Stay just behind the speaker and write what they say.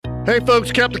Hey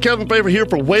folks, Captain Kevin Favor here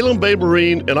for Whalen Bay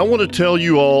Marine, and I want to tell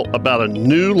you all about a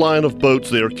new line of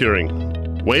boats they are carrying.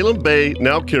 Whalen Bay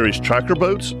now carries tracker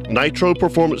boats, Nitro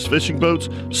performance fishing boats,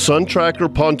 Sun Tracker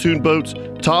pontoon boats,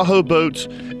 Tahoe boats,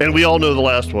 and we all know the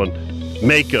last one,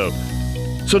 Mako.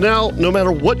 So now, no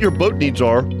matter what your boat needs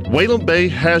are, Whalen Bay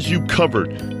has you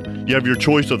covered. You have your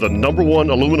choice of the #1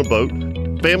 aluminum boat,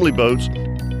 family boats,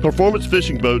 performance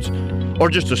fishing boats, or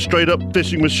just a straight-up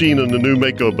fishing machine in the new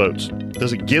Mako boats.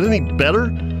 Does it get any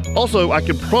better? Also, I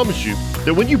can promise you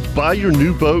that when you buy your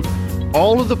new boat,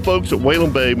 all of the folks at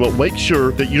Whalen Bay will make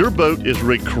sure that your boat is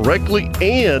rigged correctly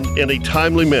and in a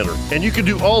timely manner. And you can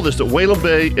do all this at Whalen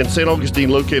Bay in St.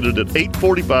 Augustine, located at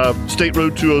 845 State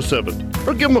Road 207.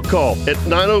 Or give them a call at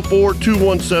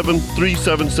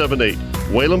 904-217-3778.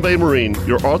 Whalen Bay Marine,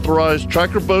 your authorized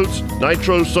tracker boats,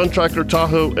 Nitro, Sun Tracker,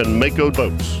 Tahoe, and Mako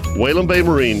boats. Whalen Bay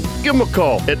Marine. Give them a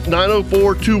call at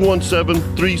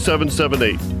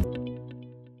 904-217-3778.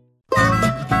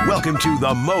 Welcome to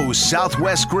the Moe's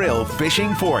Southwest Grill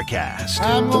Fishing Forecast.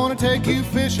 I'm gonna take you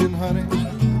fishing, honey.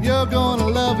 You're gonna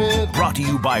love it. Brought to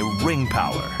you by Ring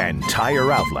Power and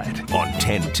Tire Outlet on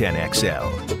 1010XL.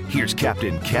 Here's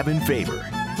Captain Kevin Favor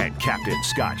and Captain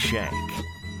Scott Shank.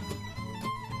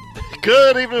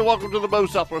 Good evening, welcome to the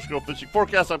Moe's Southwest Grill Fishing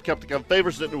Forecast. I'm Captain Kevin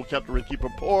Favor, sitting with Captain Ricky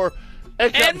Papour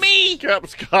and me, Captain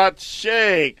Scott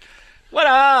Shank. What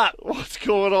up? What's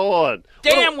going on?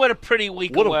 Damn, what a pretty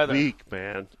week of weather. What a week,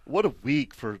 man. What a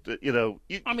week for,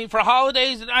 I mean, for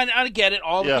holidays, I get it,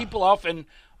 all the people off, and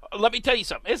let me tell you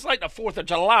something. It's like the 4th of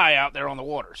July out there on the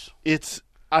waters.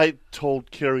 I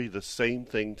told Carrie the same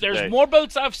thing today. There's more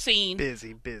boats I've seen.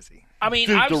 Busy. I mean,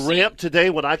 dude, the ramp today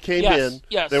when I came in,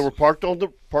 they were parked on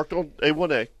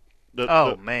A1A.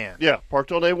 Man. Yeah,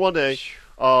 parked on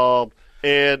A1A.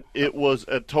 And it was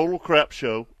a total crap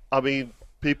show. I mean,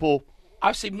 people.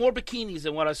 I've seen more bikinis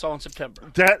than what I saw in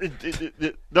September.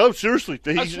 No, seriously.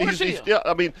 My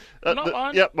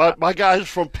guys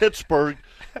from Pittsburgh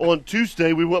on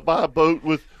Tuesday, we went by a boat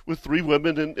with 3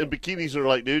 women in bikinis, and they're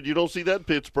like, dude, you don't see that in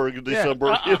Pittsburgh in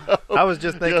December. You know? I was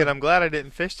just thinking, I'm glad I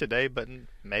didn't fish today, but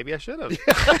maybe I should have.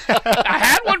 I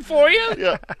had one for you.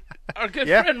 Yeah. Our good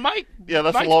friend Mike. Yeah,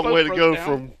 that's Mike's a long way to go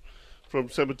down. from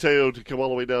San Mateo to come all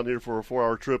the way down here for a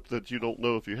 4-hour trip that you don't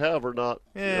know if you have or not.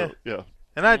 Yeah. Yeah.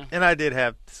 And I did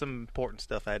have some important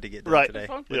stuff I had to get done today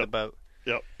with the boat.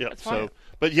 Yep. So,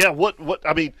 but yeah, what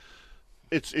I mean,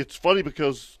 it's funny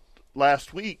because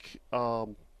last week,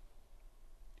 in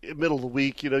middle of the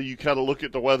week, you kind of look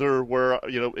at the weather where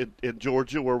in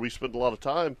Georgia where we spend a lot of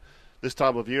time this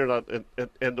time of year, and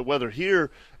the weather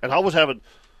here, and I was having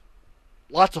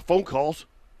lots of phone calls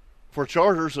for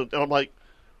charters, and I'm like,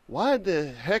 why in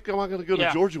the heck am I going to go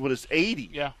to Georgia when it's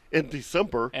 80 in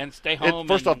December? And stay home.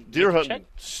 First off, deer hunting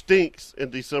stinks in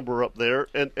December up there,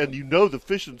 and the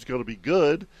fishing's going to be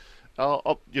good.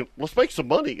 Let's make some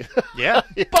money. Yeah.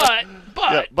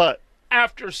 But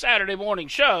after Saturday morning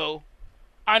show,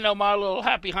 I know my little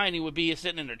happy hiney would be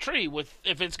sitting in a tree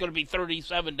if it's going to be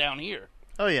 37 down here.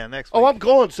 Oh, yeah, next week. Oh, I'm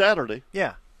going Saturday.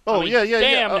 Yeah. Oh, yeah.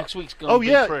 Damn, next week's going to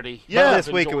be pretty. Yeah. But this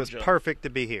week it was perfect to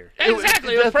be here.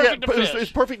 Exactly. It was perfect to fish.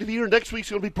 It's perfect to be here. Next week's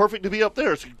going to be perfect to be up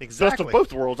there. It's exactly. Best of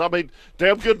both worlds. I made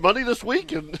damn good money this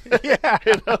week. And,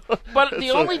 But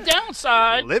the only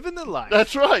downside. Living the life.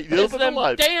 That's right. Is them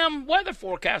damn weather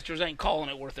forecasters ain't calling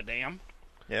it worth a damn.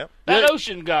 Yep. That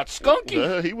ocean got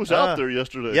skunky. He was out there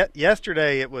yesterday.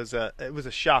 Yesterday it was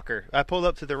a shocker. I pulled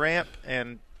up to the ramp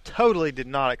and totally did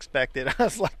not expect it. I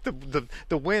was like,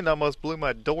 the wind almost blew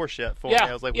my door shut for me.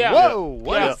 I was like, whoa,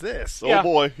 what is this? Oh,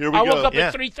 boy, here we go. I woke up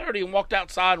at 3:30 and walked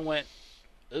outside and went,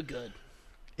 oh, good.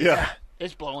 Yeah.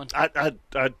 It's blowing. I did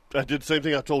the same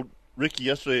thing I told Ricky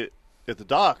yesterday at the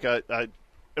dock.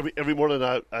 Every morning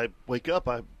I wake up,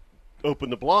 I open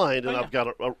the blind, and I've got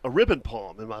a ribbon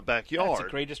palm in my backyard. That's the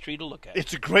greatest tree to look at. It's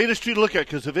the greatest tree to look at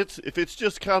because if it's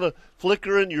just kind of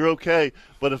flickering, you're okay.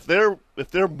 But if they're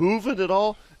moving at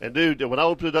all, and dude, when I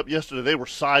opened it up yesterday, they were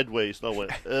sideways, and I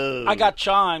went, oh. I got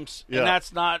chimes, and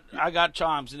that's not. I got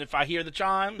chimes, and if I hear the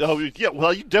chimes, well, you're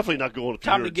definitely not going to.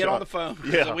 Time to get on the phone.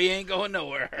 Yeah, so we ain't going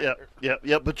nowhere.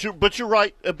 Yeah. But you're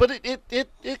right. But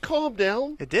it calmed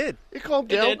down. It did. It calmed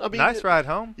down. Did. I mean, nice ride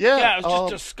home. Yeah, it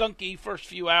was just a skunky first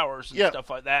few hours and stuff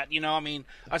like that. I mean,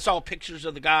 I saw pictures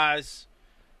of the guys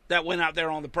that went out there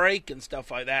on the break and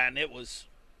stuff like that, and it was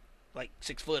like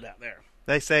 6 foot out there.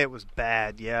 They say it was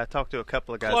bad. Yeah, I talked to a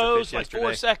couple of guys Close, that fished yesterday.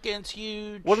 4 seconds,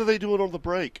 huge. What are they doing on the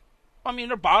break? I mean,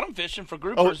 they're bottom fishing for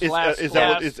groupers.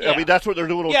 I mean, that's what they're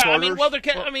doing on charters? I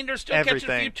mean, they're still catching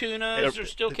a few tunas. They're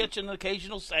still catching an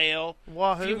occasional sail.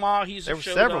 Wahoo. A few mahis. There were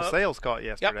several sails caught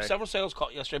yesterday. Yep, several sails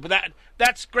caught yesterday. But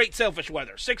that's great sailfish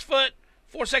weather. 6 foot,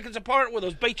 4 seconds apart where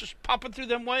those baits are popping through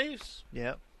them waves.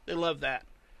 Yeah. They love that.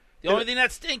 The only thing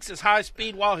that stinks is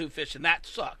high-speed wahoo fishing. That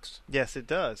sucks. Yes, it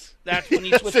does. That's when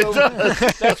you switch over.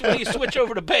 That's when you switch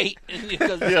over to bait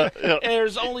because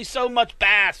there's only so much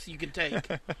bass you can take.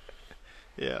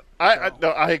 Yeah,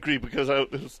 I agree because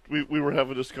we were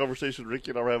having this conversation.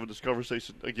 Ricky and I were having this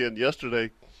conversation again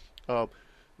yesterday.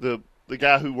 The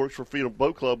guy who works for Freedom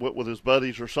Boat Club went with his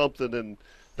buddies or something, and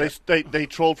they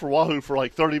trolled for wahoo for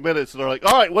like 30 minutes, and they're like,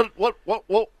 "All right,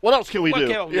 what else can we do?"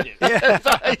 Can we do?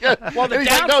 Well, he's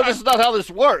like, "No, this is not how this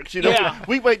works. You know, Yeah.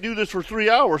 we might do this for 3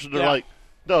 hours," and they're like,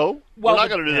 "No, we're not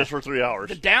going to do this for 3 hours."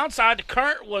 The downside, the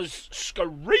current was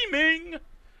screaming.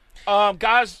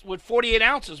 Guys with 48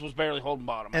 ounces was barely holding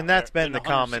bottom. And that's been the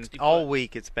common all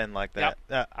week. It's been like that.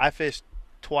 Yep. I fished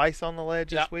twice on the ledge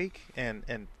this week,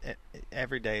 and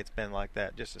every day it's been like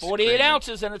that. Just 48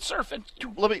 ounces, and it's surfing.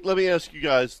 Let me ask you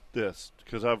guys this,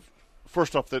 because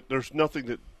first off, that there's nothing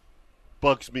that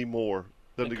bugs me more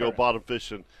than to go bottom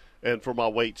fishing and for my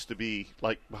weights to be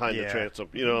like behind the transom.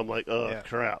 You know, I'm like,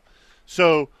 crap.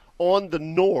 So on the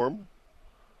norm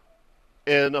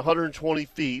and 120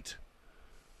 feet,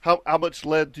 how much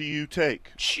lead do you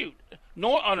take? Shoot,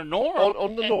 on a norm.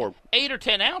 On the norm, 8 or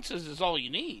 10 ounces is all you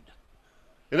need.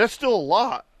 And that's still a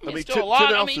lot. I mean, still a lot.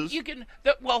 10 ounces. I mean, you can.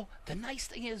 The nice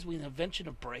thing is with the invention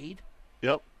of braid.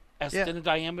 Yep. As thin a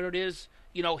diameter it is,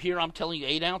 here I'm telling you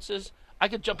 8 ounces. I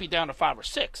could jump you down to 5 or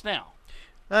 6 now.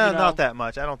 Not that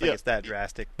much. I don't think it's that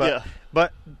drastic.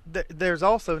 But there's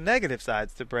also negative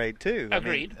sides to braid too.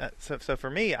 Agreed. I mean, so for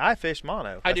me, I fish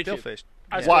mono. I do still too. fish.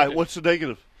 Why? What's the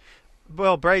negative?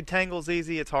 Well, braid tangles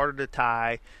easy. It's harder to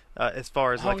tie as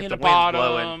far as Hung like if in the the wind's bottom.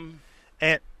 blowing.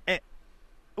 And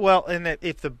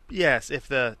if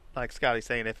the like Scotty's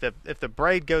saying, if the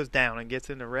braid goes down and gets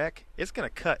in the wreck, it's going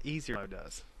to cut easier than it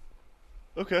does.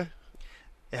 Okay.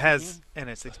 It has, and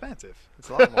it's expensive. It's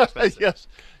a lot more expensive. Yes.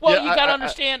 Well, you got to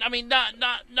understand. I mean,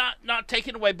 not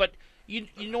taking away, but you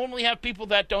normally have people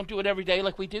that don't do it every day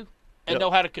like we do, and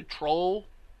know how to control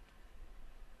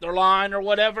their line or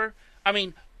whatever. I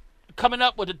mean, coming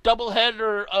up with a double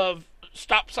header of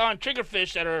stop sign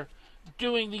triggerfish that are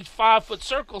doing these 5-foot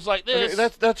circles like this.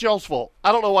 Okay, that's y'all's fault.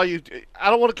 I don't know why I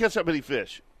don't want to catch that many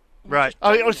fish. Right.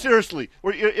 I mean, seriously.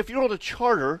 If you're on a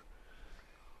charter,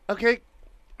 okay,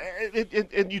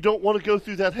 and you don't want to go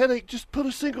through that headache, just put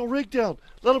a single rig down.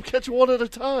 Let them catch one at a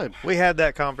time. We had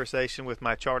that conversation with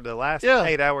my charter, the last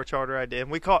 8-hour charter I did,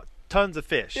 and we caught tons of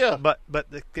fish. Yeah. But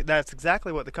that's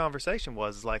exactly what the conversation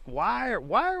was. Like, why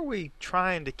are we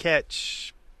trying to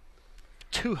catch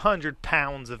 200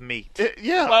 pounds of meat?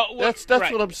 Well, that's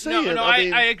right. What I'm saying. No,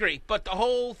 I agree. But the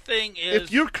whole thing is,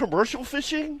 if you're commercial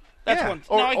fishing, that's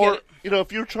one. I get it.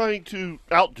 If you're trying to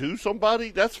outdo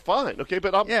somebody, that's fine. Okay,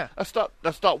 but that's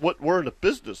not what we're in the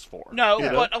business for. No,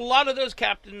 but a lot of those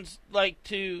captains like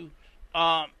to.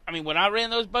 I mean, when I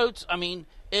ran those boats, I mean,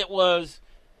 it was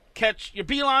catch your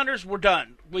beeliners. We're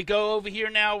done. We go over here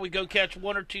now. We go catch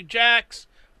 1 or 2 jacks.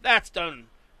 That's done.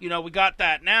 We got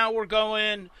that. Now we're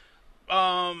going.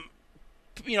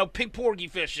 Pink porgy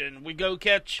fishing. We go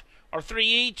catch our 3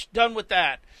 each. Done with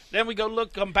that. Then we go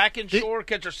come back inshore,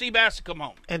 catch our sea bass, and come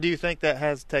home. And do you think that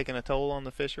has taken a toll on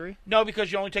the fishery? No,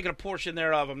 because you're only taking a portion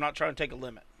thereof. I'm not trying to take a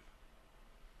limit.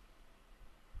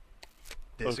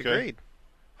 Disagreed. Okay.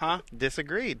 Huh?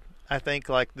 Disagreed. I think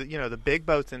like the big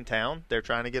boats in town, they're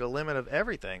trying to get a limit of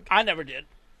everything. I never did.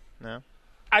 No.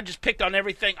 I just picked on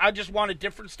everything. I just wanted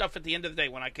different stuff at the end of the day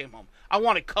when I came home. I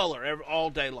wanted color all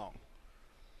day long.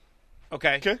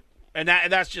 Okay. And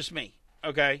that's just me.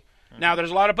 Okay. Mm-hmm. Now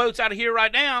there's a lot of boats out of here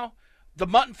right now. The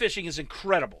mutton fishing is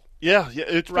incredible. Yeah,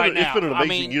 it's been an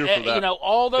amazing year for that.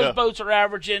 All those boats are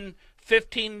averaging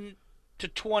 15 to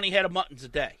 20 head of muttons a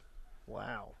day.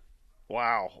 Wow.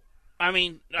 I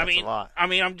mean, That's a lot.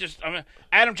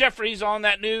 Adam Jeffries on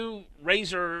that new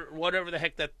Razor, whatever the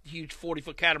heck that huge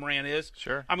 40-foot catamaran is.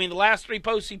 Sure. I mean, the last 3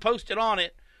 posts he posted on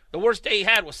it, the worst day he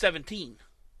had was 17.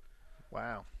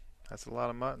 Wow. That's a lot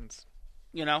of muttons.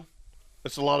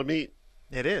 It's a lot of meat.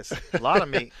 It is a lot of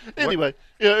meat. Anyway,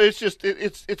 it's just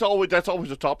it's always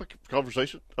a topic of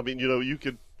conversation. I mean, you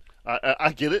can.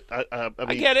 I get it. I mean,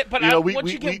 I get it, but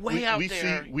once you get way out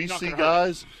there, we see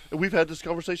guys, and we've had this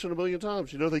conversation a million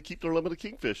times. They keep their limit of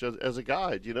kingfish as a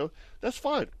guide. That's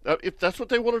fine. If that's what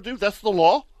they want to do, that's the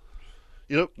law.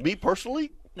 Me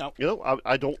personally, no.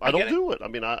 I don't do it. I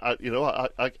mean,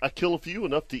 I kill a few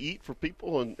enough to eat for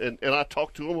people, and I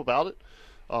talk to them about it.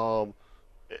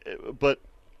 But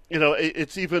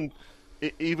it's even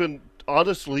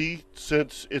honestly,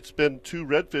 since it's been 2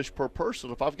 redfish per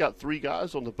person, if I've got 3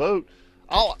 guys on the boat,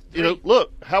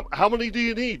 Look, how many do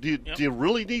you need? Do you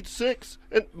really need 6?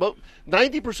 And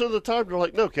 90% of the time, they're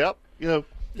like, no, Cap.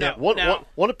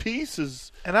 One apiece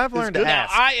is. And I've learned to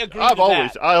ask. I agree. I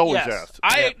always asked.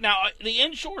 Now the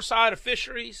inshore side of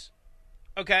fisheries,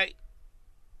 okay.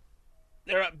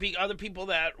 There be other people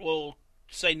that will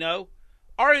say no.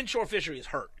 Our inshore fishery is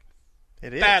hurt.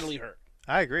 It is badly hurt.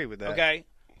 I agree with that. Okay.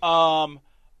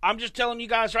 I'm just telling you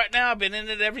guys right now. I've been in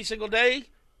it every single day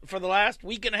for the last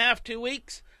week and a half, 2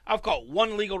 weeks. I've caught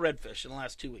 1 legal redfish in the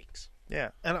last 2 weeks.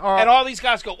 Yeah, and all these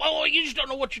guys go, well, you just don't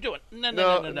know what you're doing.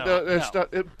 No. It's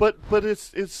not. But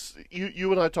it's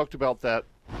you and I talked about that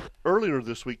earlier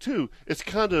this week too. It's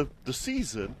kind of the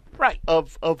season, right?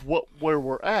 Of where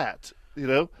we're at.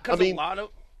 I mean,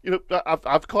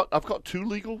 I've caught 2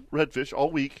 legal redfish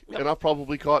all week, and I've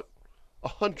probably caught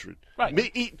 100. Right.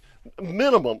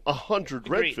 Minimum 100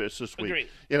 redfish this week.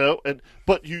 Agreed.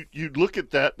 But you look at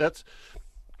that.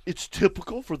 It's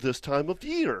typical for this time of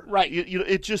year, right?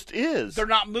 It just is. They're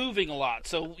not moving a lot,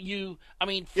 so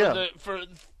for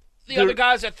the other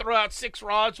guys that throw out 6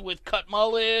 rods with cut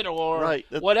mullet or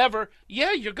whatever,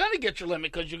 you're going to get your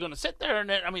limit because you're going to sit there and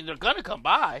they're going to come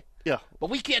by. Yeah, but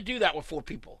we can't do that with 4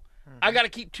 people. Mm-hmm. I got to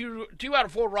keep 2 out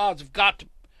of 4 rods have got to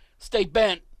stay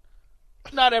bent.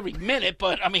 Not every minute,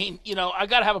 but I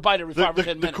got to have a bite every 5 or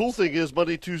 10 minutes. The cool thing is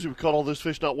Monday, Tuesday we caught all this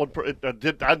fish. Not one.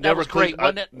 I never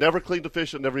cleaned the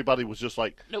fish, and everybody was just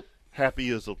like, nope, happy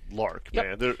as a lark,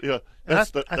 man. I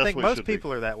think most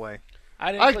people are that way.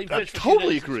 I didn't clean fish for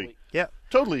totally 2 days agree. Yeah,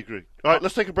 totally agree. All right,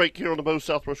 let's take a break here on the Moe's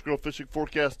Southwest Grill Fishing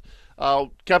Forecast.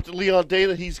 Captain Leon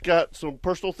Dana, he's got some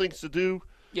personal things to do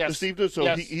this evening,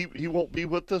 so he won't be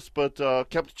with us. But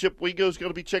Captain Chip Wingo is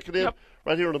going to be checking in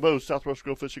right here on the Moe's Southwest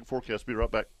Grill Fishing Forecast. Be right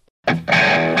back.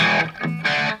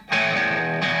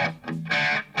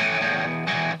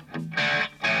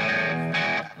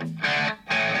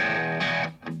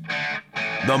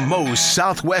 The Moe's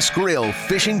Southwest Grill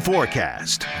Fishing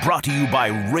Forecast, brought to you by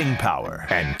Ring Power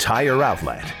and Tire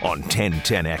Outlet on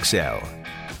 1010XL.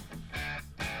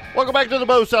 Welcome back to the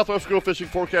Moe's Southwest Grill Fishing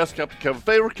Forecast. Captain Kevin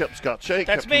Favor, Captain Scott Shank,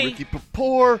 That's Captain me. Ricky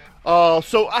Papour.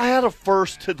 So I had a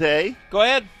first today. Go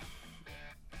ahead.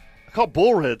 I caught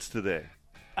bullheads today.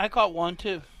 I caught 1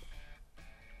 too.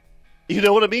 You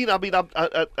know what I mean?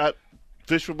 I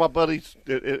fish with my buddies.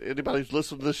 Anybody who's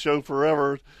listened to this show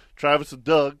forever, Travis and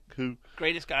Doug, who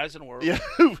greatest guys in the world. Yeah,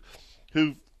 who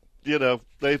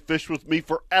they fished with me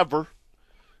forever,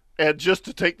 and just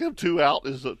to take them 2 out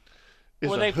is a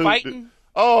were they fighting?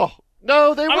 Oh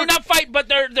no, they were not fighting, but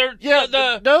they're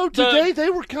today they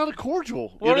were kind of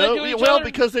cordial. What were they doing each other?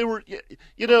 Because they were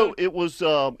it was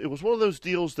one of those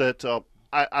deals that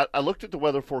I looked at the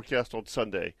weather forecast on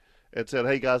Sunday and said,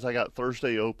 hey guys, I got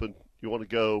Thursday open. You want to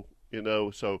go?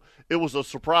 So it was a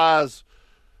surprise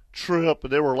trip,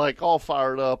 and they were like all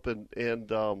fired up, and it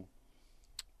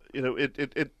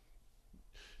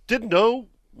didn't know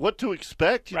what to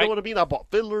expect. You know what I mean? I bought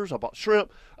fiddlers, I bought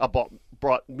shrimp, I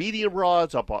brought medium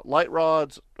rods, I bought light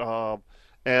rods,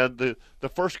 and the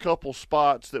first couple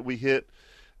spots that we hit,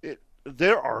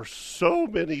 there are so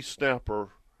many snapper.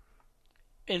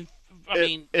 And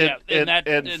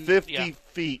 50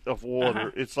 feet of water.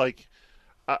 Uh-huh. It's like,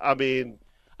 I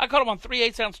caught them on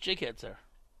 3/8 ounce jig heads there.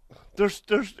 You catch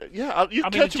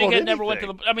them on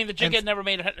anything. The jig head never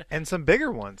made it. And some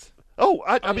bigger ones. Oh,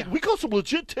 I mean, we caught some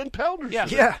legit 10-pounders.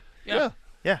 Yeah. I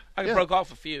broke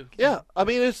off a few. Yeah, I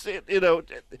mean,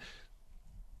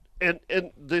 and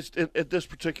this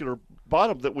particular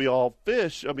bottom that we all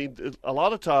fish, I mean, a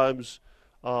lot of times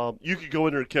you could go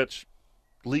in there and catch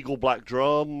legal black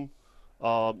drum,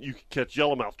 you could catch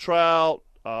yellowmouth trout,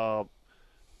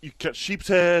 you catch sheep's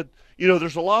head.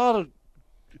 There's a lot of.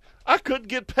 I couldn't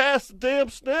get past the damn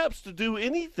snaps to do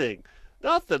anything,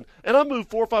 nothing. And I moved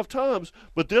 4 or 5 times,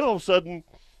 but then all of a sudden,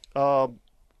 I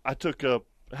took a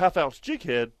half-ounce jig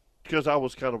head because I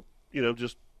was kind of,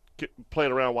 just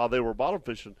playing around while they were bottom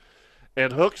fishing,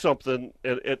 and hooked something,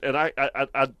 and I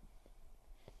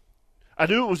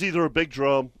knew it was either a big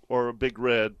drum or a big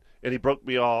red, and he broke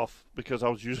me off because I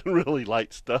was using really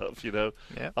light stuff, Yeah.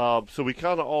 So we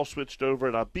kind of all switched over,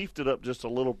 and I beefed it up just a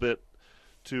little bit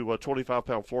to a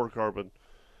 25-pound fluorocarbon.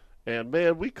 And,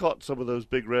 man, we caught some of those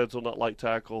big reds on that light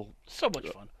tackle. So much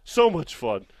fun. So much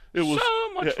fun. It was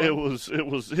so much fun.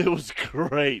 It was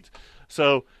great.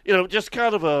 So, just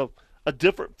kind of a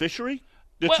different fishery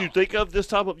that you think of this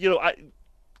time of,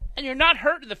 and you're not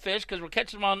hurting the fish because we're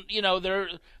catching them on,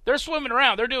 they're swimming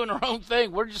around. They're doing their own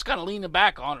thing. We're just kind of leaning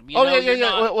back on them. Yeah. Well,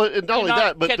 and not only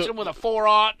that, but catching them with a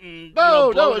 4-aught and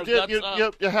no, blowing their guts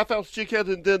up. You half-ounce jig head,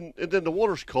 and then the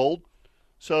water's cold.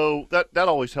 So that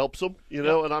always helps them, you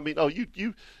know. And I mean,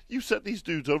 you set these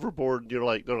dudes overboard, and they're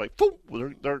like, boom,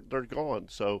 they're gone.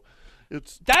 So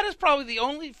that is probably the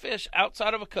only fish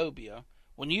outside of a cobia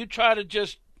when you try to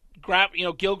just grab,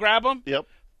 gill grab them. Yep.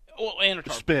 Oh, and a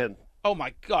spin. Oh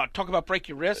my God! Talk about break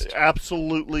your wrist.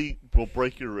 Absolutely will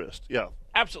break your wrist. Yeah.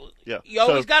 Absolutely. Yeah. You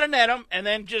always got to net them, and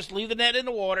then just leave the net in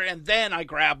the water, and then I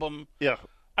grab them. Yeah.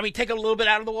 I mean, take it a little bit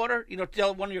out of the water.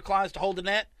 Tell one of your clients to hold the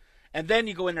net, and then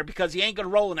you go in there because he ain't going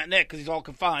to roll in that net because he's all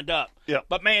confined up. Yeah.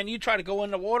 But man, you try to go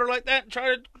in the water like that and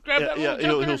try to grab that little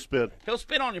joker, he'll spin. He'll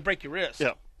spin on you, break your wrist.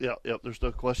 Yeah. There's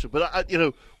no question. But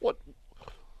what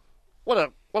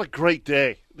a great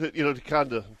day. To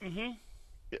kind of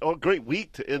a great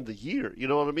week to end the year. You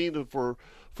know what I mean? For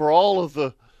all of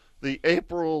the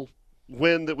April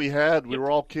wind that we had, we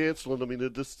were all canceling. I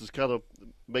mean, this just kind of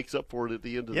makes up for it at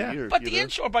the end of the year. But the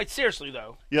inshore bite, seriously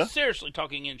though. Yeah. Seriously,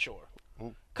 talking inshore,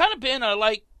 kind of been a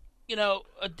I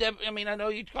mean, I know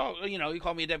you call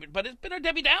me a Debbie, but it's been a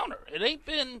Debbie Downer. It ain't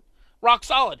been rock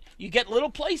solid. You get little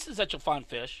places that you'll find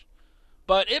fish,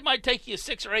 but it might take you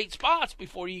 6 or 8 spots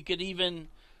before you could even,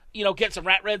 get some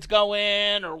rat reds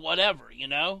going or whatever,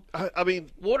 I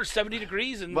mean, water's 70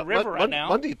 degrees in the river right now.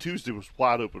 Monday and Tuesday was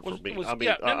wide open for me. I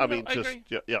agree.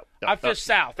 I fished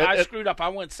south. I screwed up. I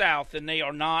went south, and they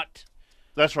are not.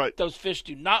 That's right. Those fish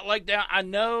do not like down. I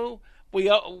know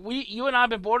you and I have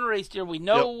been born and raised here. We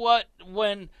know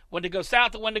when to go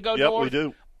south and when to go north. We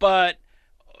do. But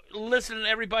listening to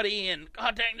everybody, and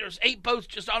God dang, there's 8 boats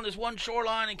just on this one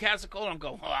shoreline in Casacola. I'm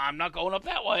going, I'm not going up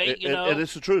that way, And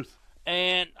it's the truth.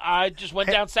 And I just went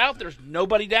down south. There's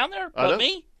nobody down there but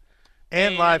me.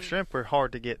 And live shrimp are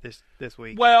hard to get this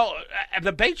week. Well,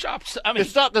 the bait shops, I mean,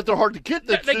 it's not that they're hard to get.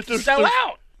 They sell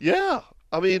out. Yeah.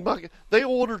 I mean, they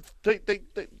ordered.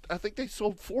 I think they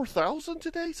sold 4,000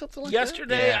 today, something like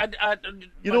yesterday, that. Yesterday,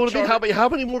 you know what I mean? How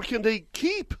many more can they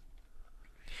keep?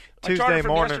 My charter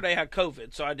from yesterday had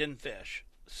COVID, so I didn't fish.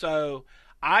 So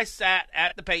I sat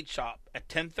at the bait shop at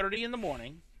 10:30 in the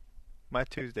morning. My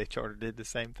Tuesday charter did the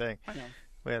same thing. I know.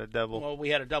 We had a double. Well, we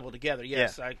had a double together.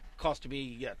 Yes, yeah. I cost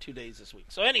me 2 days this week.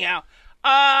 So anyhow,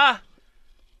 I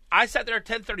sat there at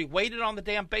 10:30, waited on the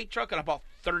damn bait truck, and I bought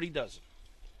 30 dozen.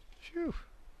 Phew.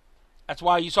 That's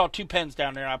why you saw 2 pens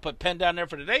down there. I put pen down there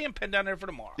for today and pen down there for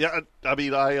tomorrow. Yeah, I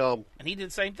mean, and he did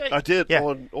the same thing. I did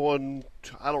on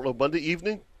I don't know, Monday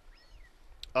evening.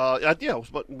 It was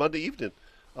Monday evening.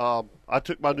 I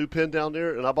took my new pen down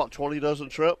there and I bought 20 dozen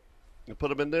shrimp and put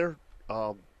them in there.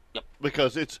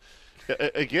 Because it's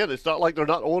not like they're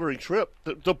not ordering shrimp.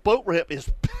 The boat ramp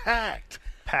is packed.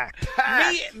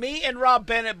 Me and Rob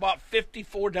Bennett bought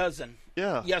 54 dozen.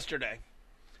 Yeah. Yesterday,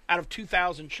 out of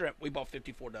 2,000 shrimp, we bought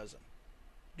 54 dozen.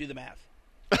 Do the math.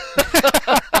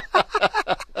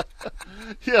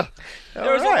 Yeah.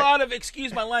 There was a lot of,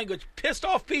 excuse my language, pissed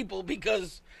off people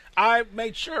because I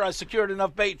made sure I secured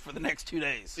enough bait for the next 2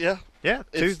 days. Yeah. Yeah.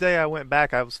 Tuesday I went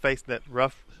back. I was facing that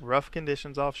rough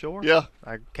conditions offshore. Yeah.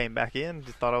 I came back in,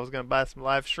 just thought I was going to buy some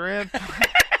live shrimp.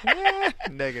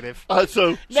 Negative.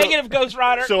 Negative Ghost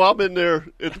Rider. So I'm in there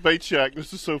at the bait shack.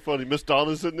 This is so funny. Miss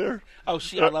Donna's in there. Oh,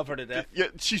 I love her to death. Yeah,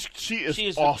 she is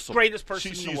the awesome. greatest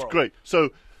person in the world. She's great. So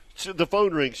the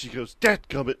phone rings. She goes,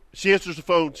 "Dadgummit." She answers the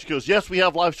phone. She goes, "Yes, we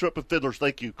have live shrimp and fiddlers.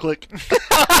 Thank you." Click.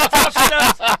 That's all she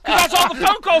does. Because that's all the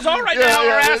phone calls are right now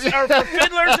are for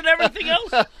fiddlers and everything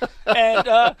else. And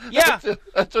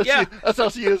that's how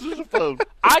she answers the phone.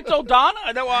 I told Donna.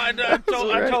 I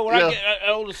told her I get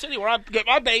Old City where I get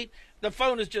my bait. The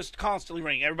phone is just constantly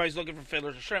ringing. Everybody's looking for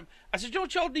fiddlers or shrimp. I said, you know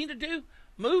what y'all need to do?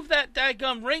 Move that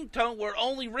daggum ringtone where it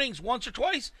only rings once or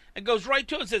twice and goes right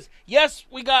to it and says, yes,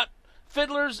 we got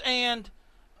fiddlers and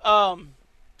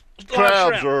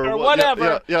crabs or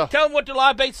whatever. Yeah. Tell them what the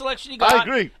live bait selection you got. I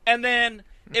agree. And then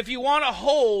if you want to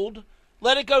hold,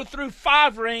 let it go through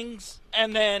 5 rings,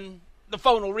 and then the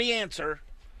phone will re-answer.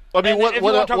 I mean,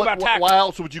 why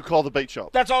else would you call the bait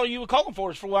shop? That's all you would call them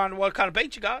for, is for what kind of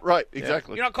bait you got. Right,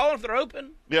 exactly. You're not calling if they're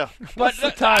open. Yeah. But what's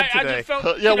the tide today? I just felt,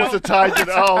 what's the tide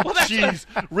today? Oh, jeez.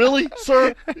 Really,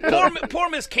 sir? Poor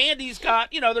Miss Candy's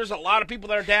got, there's a lot of people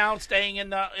that are down, staying in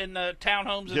the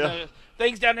townhomes and the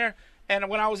things down there. And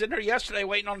when I was in there yesterday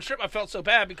waiting on the shrimp, I felt so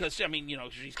bad because,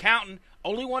 she's counting,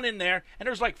 only one in there, and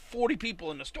there's like 40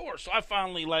 people in the store. So I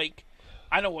finally,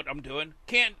 I know what I'm doing.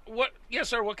 Yes,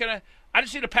 sir, what can I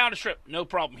just need a pound of shrimp. No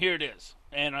problem. Here it is.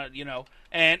 And,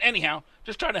 and anyhow,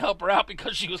 just trying to help her out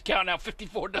because she was counting out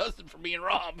 54 dozen for me and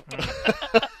Rob.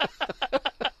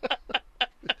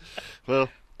 Well,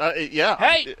 yeah.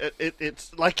 Hey.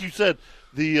 It's like you said,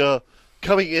 the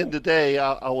coming in today,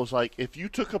 I was like, if you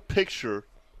took a picture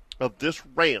of this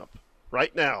ramp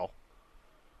right now,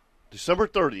 December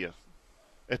 30th,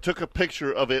 and took a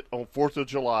picture of it on 4th of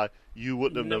July, you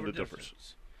wouldn't have known the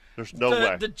difference. There's no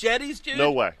way. The jetties, dude.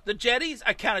 No way. The jetties.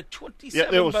 I counted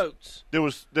 27 boats.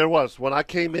 There was when I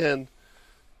came in.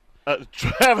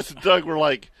 Travis and Doug were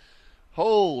like,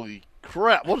 "Holy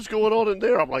crap, what is going on in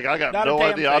there?" I'm like, "I got no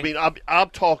idea." Thing. I mean, I'm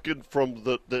talking from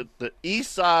the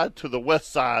east side to the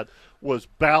west side was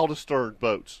bow to stern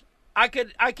boats. I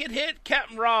could hit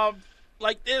Captain Rob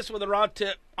like this with a rod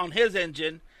tip on his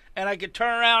engine. And I could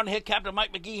turn around and hit Captain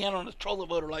Mike McGeehan on his trolling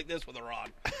motor like this with a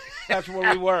rod. That's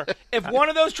where we were. If one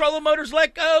of those trolling motors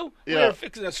let go, we were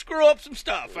fixing to screw up some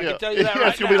stuff. I can tell you that right now.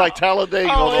 It's gonna be like Talladega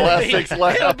on the last 6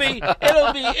 laps.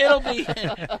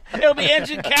 It'll be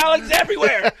engine cowlings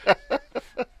everywhere.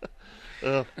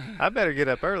 I better get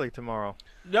up early tomorrow.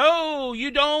 No,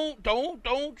 you don't.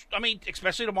 Don't. I mean,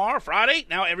 especially tomorrow, Friday.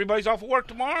 Now everybody's off of work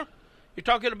tomorrow. You're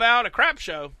talking about a crap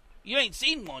show. You ain't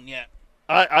seen one yet.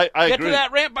 I get agree. To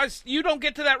that ramp. You don't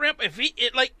get to that ramp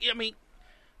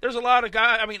there's a lot of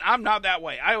guys. I mean, I'm not that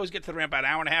way. I always get to the ramp about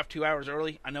an hour and a half, 2 hours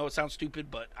early. I know it sounds stupid,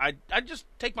 but I just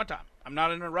take my time. I'm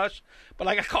not in a rush. But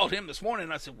like I called him this morning,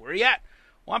 and I said, "Where are you at?"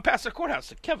 "Well, I'm past the courthouse." I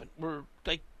said, "Kevin, we're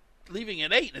leaving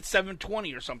at 8, and it's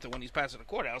 7:20 or something when he's passing the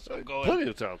courthouse." So I'm going. Plenty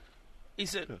of time. He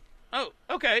said, "Oh,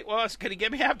 okay. Well, can he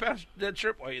get me half pound dead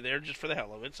trip while you're there, just for the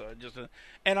hell of it?" So I just,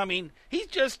 and I mean, he's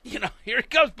just, here he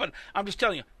comes. But I'm just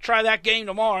telling you, try that game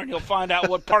tomorrow, and you'll find out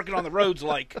what parking on the road's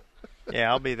like.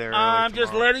 Yeah, I'll be there. I'm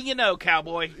just letting you know,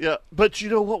 cowboy. Yeah, but you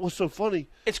know what was so funny?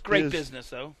 It's great business,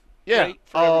 though. Yeah, great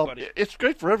for everybody. It's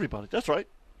great for everybody. That's right.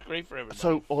 Great for everybody.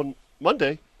 So on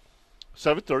Monday,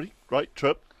 7:30, right,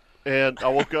 trip. And I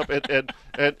woke up,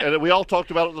 and we all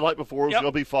talked about it the night before. It was going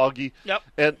to be foggy. Yep.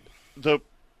 And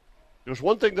there's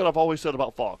one thing that I've always said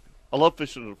about fog. I love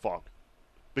fishing in fog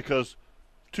because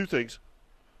 2 things.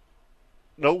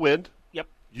 No wind. Yep.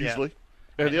 Usually.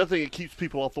 Yeah. And the other thing, it keeps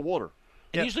people off the water.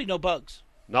 And usually no bugs.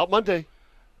 Not Monday.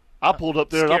 I pulled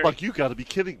up there, and I'm like, you got to be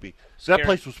kidding me. That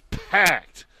place was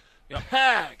packed. Yep.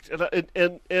 Packed.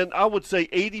 And I would say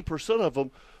 80% of them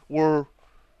were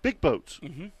big boats.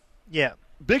 Mm-hmm. Yeah.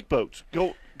 Big boats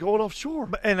going offshore.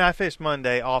 And I fished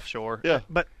Monday offshore. Yeah.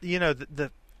 But,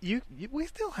 we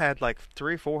still had like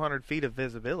 300 or 400 feet of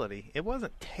visibility. It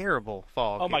wasn't terrible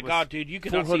fog. Oh, my God, dude. You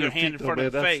could not see your hand in front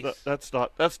of the face. That's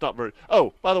not very –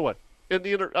 oh, by the way,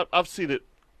 I've seen it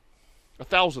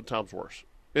 1,000 times worse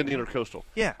in the intercoastal.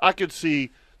 Yeah. I could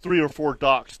see 3 or 4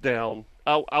 docks down.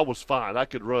 I was fine. I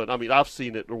could run. I mean, I've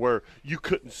seen it where you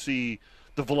couldn't see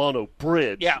the Volano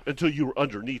Bridge until you were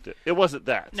underneath it. It wasn't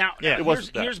that. Now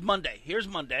here's Monday. Here's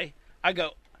Monday. I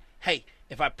go, hey,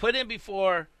 if I put in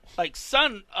before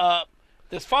sun up,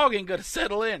 this fog ain't going to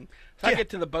settle in. So I get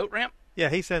to the boat ramp. Yeah,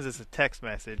 he sends us a text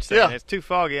message saying it's too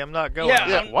foggy. I'm not going.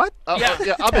 Yeah, what? I'm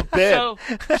in bed.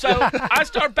 So I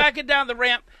start backing down the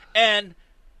ramp, and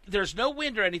there's no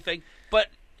wind or anything. But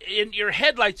in your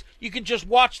headlights, you can just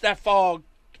watch that fog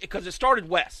because it started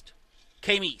west,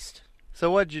 came east. So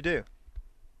what'd you do?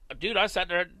 Dude, I sat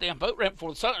there at the damn boat ramp for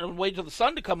the sun and waited till the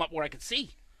sun to come up where I could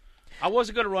see. I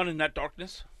wasn't going to run in that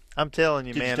darkness. I'm telling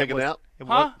you, man. Did you take a nap?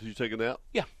 Huh? Did you take a nap?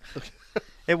 Yeah.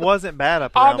 It wasn't bad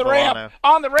up around Volano.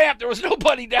 On the ramp, there was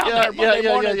nobody down there Monday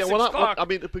morning at 6 o'clock. I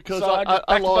mean, because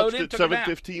I launched at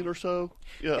 7:15 or so.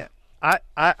 Yeah.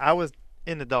 I was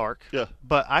in the dark. Yeah.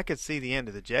 But I could see the end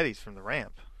of the jetties from the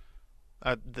ramp.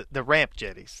 The ramp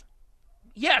jetties.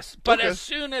 Yes, but as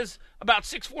soon as about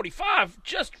 6:45,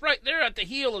 just right there at the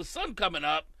heel of the sun coming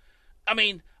up, I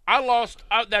mean, I lost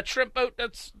that shrimp boat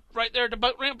that's right there at the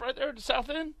boat ramp right there at the south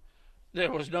end. There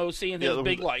was no seeing his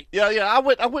big light. Yeah. I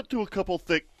went through a couple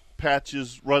thick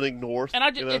patches running north.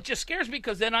 And it just scares me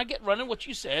because then I get running what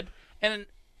you said, and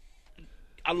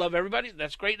I love everybody.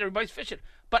 That's great. Everybody's fishing.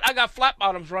 But I got flat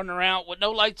bottoms running around with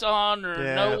no lights on or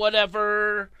no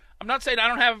whatever. I'm not saying I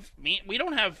don't have we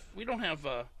don't have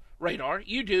radar.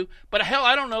 You do, but hell,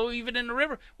 I don't know. Even in the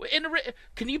river,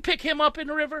 can you pick him up in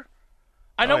the river?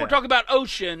 I know we're talking about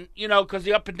ocean, because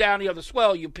the up and down the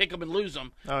swell, you pick them and lose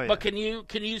them. Oh, yeah. But can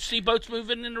you see boats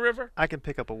moving in the river? I can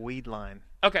pick up a weed line.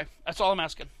 Okay, that's all I'm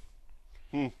asking.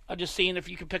 I'm just seeing if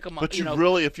you can pick them up. But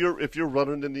really, if you're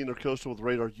running in the intercoastal with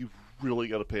radar, you really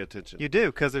got to pay attention. You do,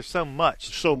 because there's so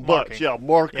much. Markers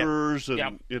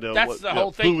and that's the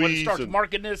whole thing when it starts and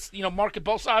marking this. Marking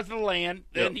both sides of the land,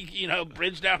 then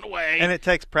bridge down the way. And it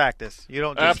takes practice. You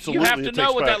don't just, absolutely. You have to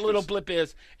know what that little blip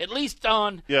is, at least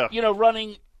on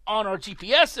running on our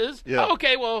GPSs. Yeah. Oh,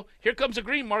 okay, well here comes a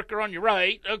green marker on your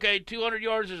right. Okay, 200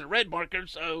 yards is a red marker,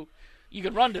 so you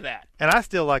can run to that. And I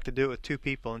still like to do it with two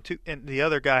people, and the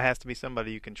other guy has to be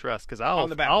somebody you can trust, because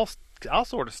I'll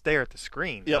sort of stare at the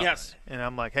screen. Yeah. Yes. And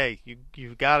I'm like, hey,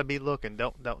 you've got to be looking.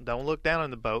 Don't look down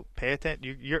in the boat. Pay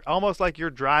attention. You're almost like you're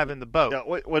driving the boat. Yeah.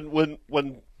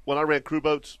 When I ran crew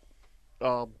boats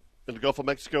in the Gulf of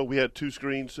Mexico, we had two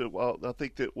screens. I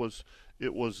think that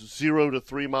it was 0 to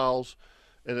 3 miles,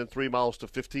 and then 3 miles to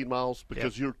 15 miles,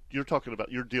 because you're talking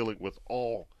about, you're dealing with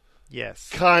all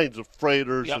kinds of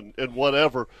freighters and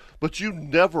whatever, but you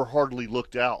never hardly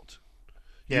looked out.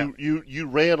 Yeah. You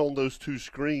ran on those two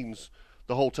screens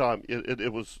the whole time.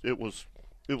 It was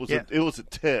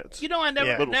intense. You know, I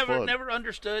never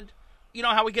understood. You know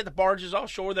how we get the barges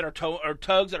offshore that are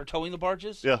tugs that are towing the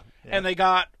barges? Yeah. And they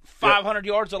got 500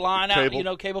 yards of line out,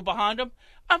 Cable. Cable behind them.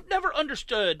 I've never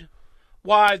understood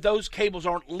why those cables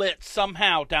aren't lit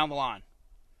somehow down the line.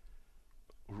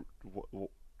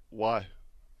 Why?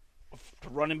 To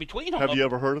run in between them. Have you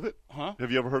ever heard of it? Huh?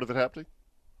 Have you ever heard of it happening?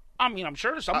 I mean, I'm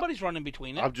sure somebody's running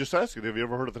between it. I'm just asking. Have you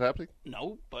ever heard of it happening?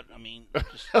 No, but I mean,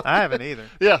 I haven't either.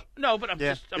 Yeah. No, but I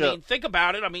mean, think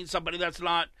about it. I mean, somebody that's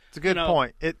not. It's a good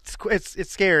point.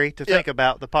 It's scary to think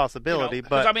about the possibility,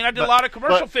 but I mean, I did a lot of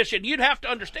commercial fishing. You'd have to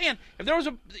understand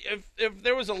if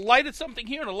there was a lighted something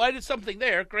here and a lighted something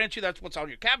there. Grant you that's what's on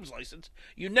your captain's license.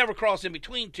 You never cross in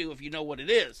between two if you know what it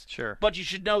is. Sure. But you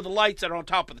should know the lights that are on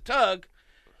top of the tug.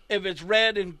 If it's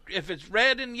red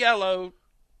and yellow.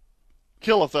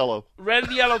 Kill a fellow. Red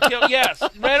and yellow kill. Yes,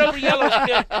 red over yellow.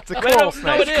 It's a coral snake.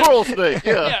 No, it is. Coral snake.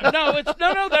 Yeah. No.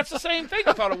 That's the same thing.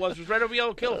 I thought it was red over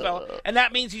yellow kill a fellow, and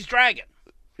that means he's dragging.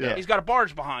 Yeah. He's got a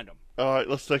barge behind him. All right,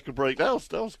 let's take a break. That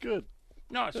was good.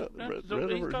 No, red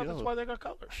over that's yellow. why they got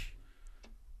colors.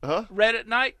 Huh? Red at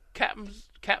night,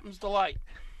 captain's delight.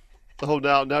 Oh,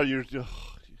 now you're.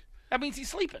 That means he's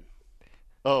sleeping.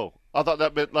 Oh, I thought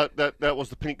that meant like that was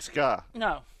the pink sky.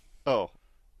 No. Oh.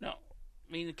 No.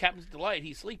 I mean, the captain's delight,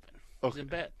 he's sleeping. He's in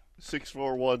bed.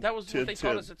 641. That was what they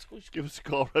taught us at school. Give us a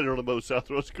call right here on the Mo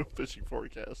Southwest Grill Fishing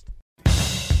Forecast.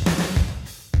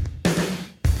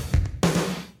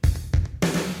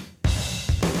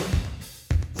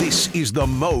 This is the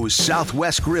Moe's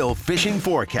Southwest Grill Fishing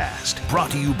Forecast, brought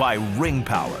to you by Ring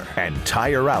Power and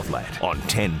Tire Outlet on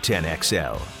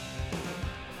 1010XL.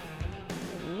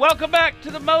 Welcome back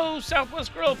to the Moe's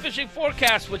Southwest Grill Fishing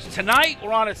Forecast, which tonight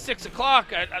we're on at 6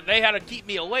 o'clock. They had to keep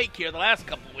me awake here the last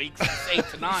couple of weeks, 8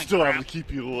 to 9. Still having to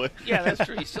keep you awake. Yeah, that's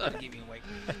true. You still have to keep me awake.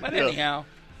 But anyhow.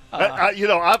 I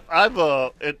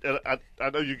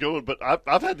know you're going, but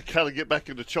I've had to kind of get back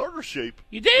into charter shape.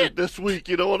 You did this week.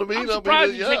 You know what I mean? I'm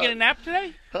surprised you're taking a nap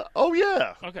today. Oh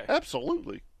yeah. Okay.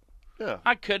 Absolutely. Yeah.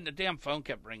 I couldn't. The damn phone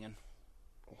kept ringing.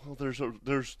 Well, there's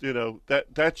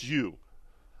that's you.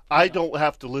 I don't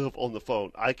have to live on the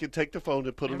phone. I can take the phone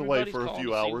and put it away for a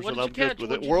few hours, and I'm good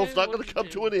with it. World's not going to come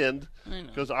to an end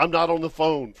because I'm not on the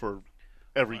phone for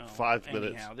every 5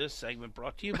 minutes. Anyhow, this segment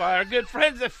brought to you by our good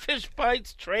friends at Fish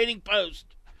Bites Trading Post,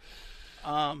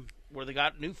 where they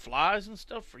got new flies and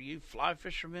stuff for you fly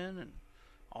fishermen and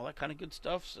all that kind of good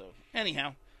stuff. So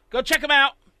anyhow, go check them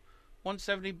out.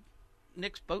 170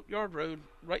 Nick's Boatyard Road,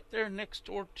 right there next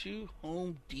door to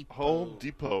Home Depot. Home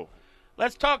Depot.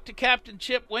 Let's talk to Captain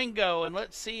Chip Wingo, and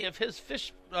let's see if his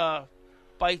fish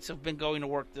bites have been going to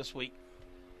work this week.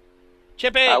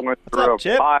 Chippy! I went through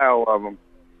a pile of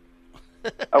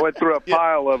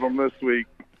them. This week.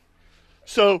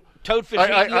 So,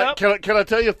 Toadfish can I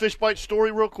tell you a fish bite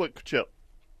story real quick, Chip?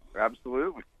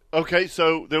 Absolutely. Okay,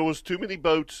 so there was too many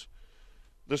boats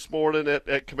this morning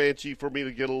at Comanche for me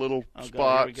to get a little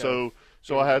spot, so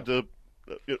I had to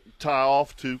tie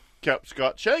off to Captain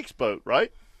Scott Shake's boat,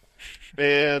 right?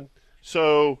 And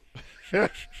so here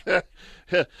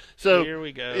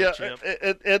we go. Yeah, Chip.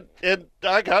 and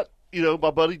I got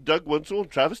my buddy Doug Winslow and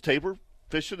Travis Tabor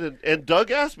fishing, and Doug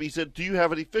asked me, he said, "Do you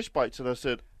have any fish bites?" And I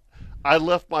said, "I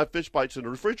left my fish bites in the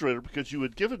refrigerator because you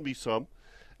had given me some."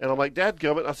 And I'm like,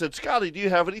 "Dadgummit!" I said, "Scotty, do you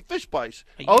have any fish bites?"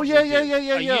 Oh yeah.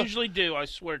 I usually do. I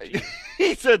swear to you.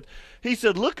 he said,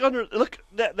 "Look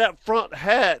that front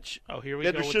hatch." Oh, here we go.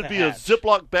 And there with should the be hatch. a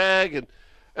Ziploc bag, and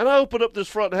I open up this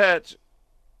front hatch.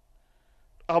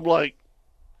 I'm like,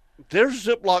 "There's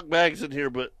Ziploc bags in here,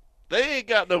 but they ain't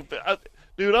got no."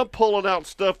 Dude, I'm pulling out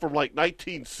stuff from like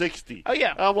 1960. Oh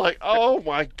yeah. I'm like, "Oh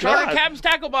my god!" Charlie Captain's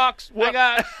tackle box. What?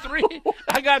 I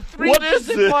got three What is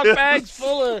Ziploc this? bags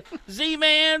full of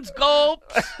Z-Mans,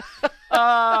 gulps.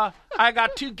 I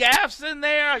got 2 gaffs in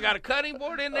there. I got a cutting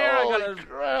board in there. I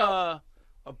got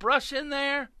a brush in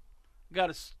there. Got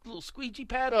a little squeegee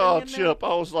pad thing in Chip, there.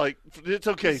 I was like, "It's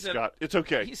okay, He said- Scott. It's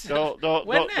okay." He said, No,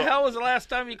 when the hell was the last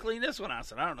time you cleaned this one? I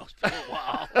said, "I don't know. It's been a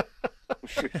while."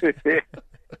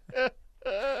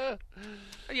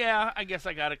 Yeah, I guess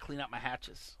I got to clean up my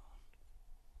hatches.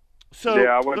 So yeah,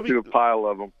 I went through a pile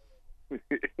of them.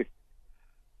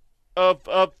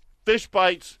 Of fish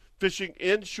bites, fishing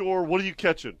inshore, what are you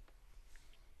catching?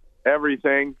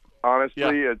 Everything, honestly.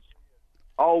 Yeah. It's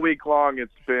all week long.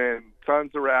 It's been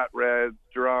tons of rat reds,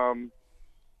 drum.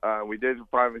 We did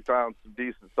finally found some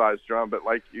decent sized drum, but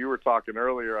like you were talking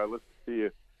earlier, I listened to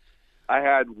you. I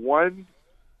had one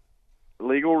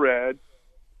legal red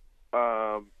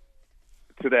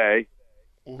today,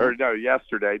 or no,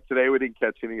 yesterday. Today we didn't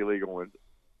catch any illegal ones,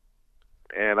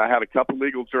 and I had a couple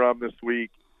legal drum this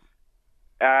week.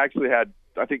 I actually had,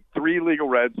 I think, 3 legal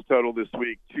reds total this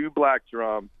week, 2 black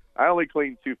drum. I only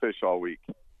cleaned 2 fish all week.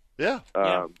 Yeah.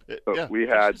 So yeah. we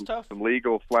had Fish is tough. some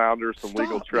legal flounder, some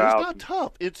legal trout. It's not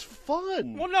tough. It's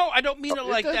fun. Well, no, I don't mean it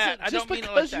like that. I Just don't mean it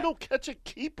like because that. you don't catch a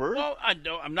keeper. Well, I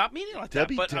don't. I'm not meaning like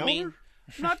Debbie that. But Downer? I mean,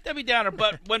 not Debbie Downer.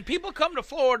 But when people come to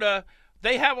Florida,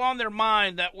 they have on their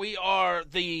mind that we are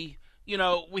the,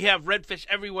 we have redfish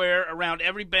everywhere around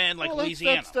every bend, like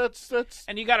Louisiana. That's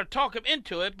And you got to talk them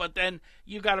into it, but then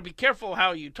you got to be careful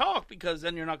how you talk because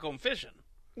then you're not going fishing.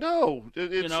 no. They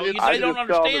It's, don't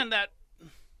understand that.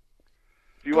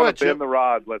 If you Go want ahead, to bend Chip. the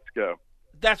rod, let's go.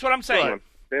 That's what I'm saying. Right.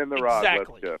 Bend the rod,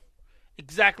 Exactly. let's go.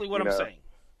 Exactly what You I'm know. saying.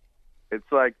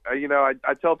 It's like,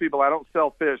 I tell people I don't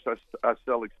sell fish. I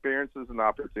sell experiences and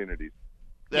opportunities.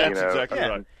 that's know, exactly yeah.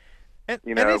 right. And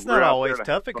You and know, it's we're not out always there to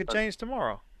tough. have It could fun. change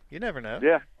tomorrow. You never know.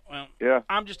 Yeah, Well, yeah.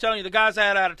 I'm just telling you, the guys I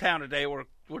had out of town today were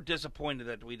disappointed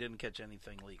that we didn't catch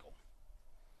anything legal.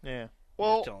 Yeah. I'm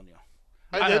Well, just telling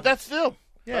you. that's them.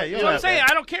 Yeah, you'll That's what I'm have saying. that.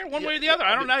 I don't care one way or the other.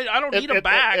 I don't need them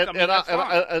back.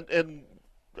 And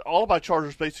all of my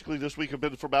charters basically this week have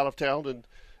been from out of town,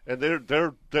 and they've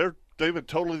been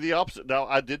totally the opposite. Now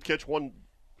I did catch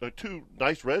 2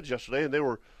 nice reds yesterday, and they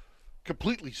were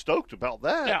completely stoked about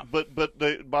that. Yeah. But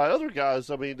my other guys,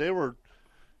 I mean, they were,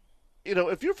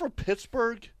 if you're from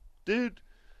Pittsburgh, dude,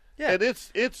 Yeah. and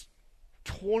it's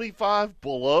 25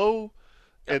 below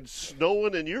and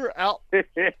snowing, and you're out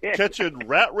catching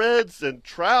rat reds and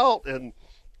trout and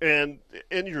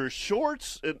in your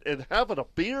shorts and having a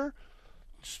beer.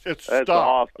 It's That's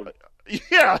stop. awesome.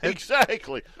 Yeah,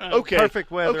 exactly. Okay,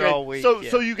 perfect weather okay. all week, So yeah.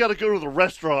 so you got to go to the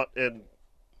restaurant and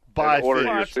buy And order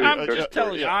fish. your Well, food. I'm just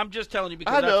telling you. Yeah. I'm just telling you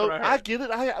because I that's know. what I I heard. get it.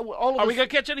 All of Are we us- gonna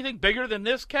catch anything bigger than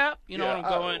this, Cap? Yeah, I'm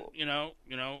going.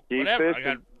 Keep Whatever. I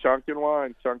fishing, chunk and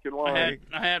line.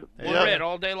 I had one Yeah. red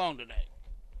all day long today.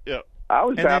 Yeah. I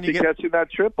was And then happy you get- catching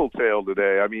that triple tail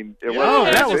today. I mean, it Yeah. wasn't Oh,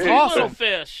 that that was big, awesome. Little but-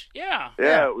 fish. Yeah.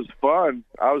 Yeah, it was fun.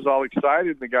 I was all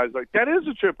excited, and the guy's like, "That is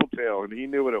a triple tail," and he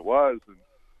knew what it was. And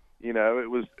it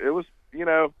was.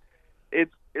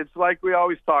 It's like we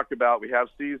always talk about. We have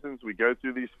seasons. We go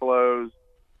through these flows,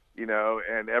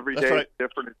 and every That's day right. is a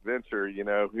different adventure.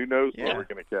 Who knows Yeah. what we're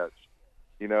going to catch?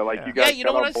 Like Yeah. you guys you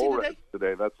know got what on I see bull today? reds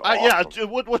today. That's awesome.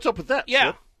 Yeah. What's up with that?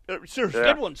 Yeah. Chip? Seriously.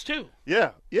 Yeah. Good ones too.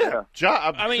 Yeah. Yeah.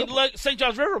 I mean, look, St.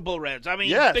 John's River bull reds. I mean,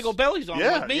 Yes. big old bellies on them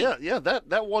Yeah, like me. yeah.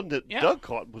 That one that Yeah. Doug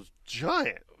caught was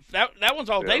giant. That one's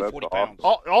all Yeah, day that's 40 awesome.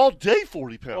 pounds. All day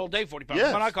 40 pounds. All day 40 pounds. Yes.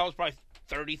 The one I caught was probably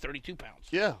 30, 32 pounds.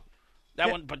 Yeah. That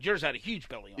one, but yours had a huge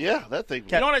belly on it. Yeah. That thing.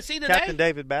 You know what I see today? Captain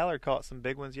David Ballard caught some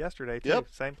big ones yesterday too. Yep.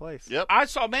 Same place. Yep. I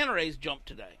saw manta rays jump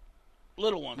today.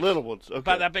 Little ones. Little ones. Okay.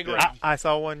 About that big Yeah. around. I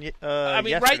saw one. I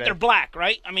mean, yesterday. right? They're black,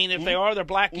 right? I mean, if they are, they're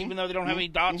black, even though they don't have any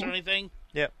dots or anything.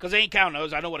 Yep. Because they ain't cow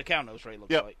nose. I know what a cow nose ray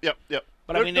looks Yep. like. Yep.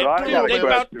 But I mean, So I got they a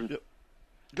about. question.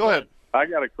 Go ahead. I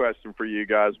got a question for you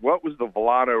guys. What was the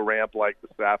Volano ramp like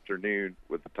this afternoon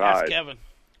with the Ask tide? Kevin.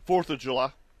 4th of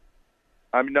July.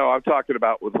 I mean, no, I'm talking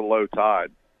about with the low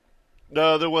tide.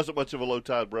 No, there wasn't much of a low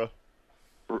tide, bro.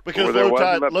 Because Or there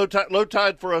wasn't low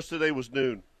tide for us today was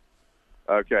noon.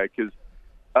 Okay, because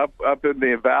up in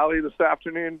the valley this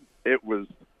afternoon, it was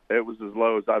as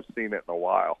low as I've seen it in a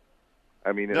while.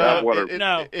 I mean, that water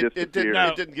it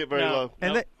didn't get very low.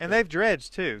 And they've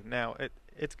dredged too. Now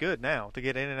it's good now to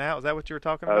get in and out. Is that what you were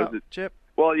talking is about, it- Chip?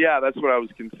 Well, yeah, that's what I was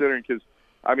considering. Because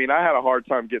I mean, I had a hard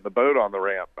time getting the boat on the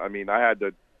ramp. I mean, I had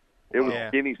to. It was Yeah.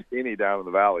 skinny down in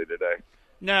the valley today.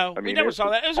 No, I we mean, never it's saw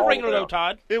that. It was a all regular low down.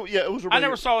 tide. It was. I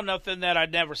never saw nothing that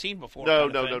I'd never seen before. No.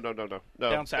 kind of thing.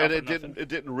 Down south And or it didn't. nothing. It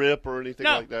didn't rip or anything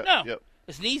No, like that. no. Yep.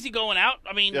 It's an easy going out.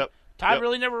 I mean, Yep. tide Yep.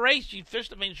 really never raced. You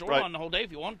fished the main shoreline Right. the whole day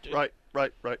if you wanted to. Right.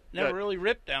 Never Yeah. really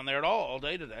ripped down there at all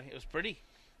day today. It was pretty.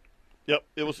 Yep.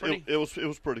 It was. Pretty. It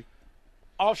was pretty.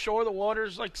 Offshore, the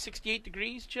water's like 68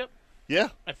 degrees, Chip, Yeah.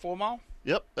 at 4 Mile.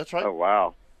 Yep. That's right. Oh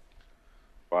wow,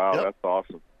 Yep. that's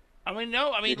awesome. I mean,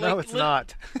 no. I mean, no, it's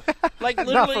not. Like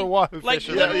literally, not for wahoo like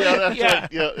fishing. literally,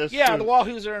 That's yeah. true. The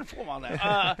wahoos are in form on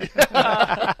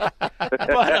that.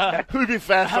 But who'd be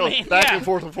fast back and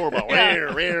forth and forth about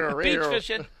beach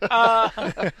fishing.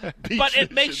 But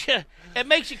it makes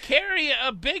you carry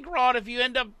a big rod if you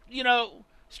end up,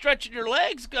 stretching your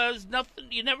legs because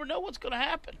you never know what's going to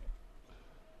happen.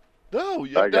 No,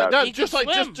 just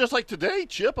like today,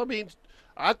 Chip. I mean,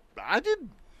 I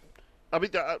didn't. I mean,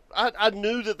 I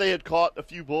knew that they had caught a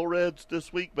few bull reds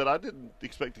this week, but I didn't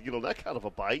expect to get on that kind of a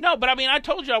bite. No, but I mean, I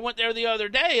told you I went there the other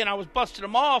day and I was busting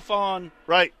them off on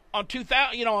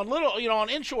 2000, on little, on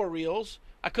inshore reels.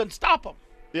 I couldn't stop them.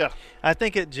 Yeah, I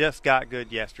think it just got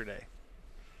good yesterday.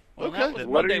 Well, okay. that was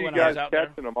What Monday are you when I guys was out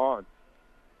catching there. them on?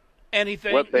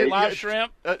 Anything? What bait? Live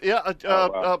shrimp?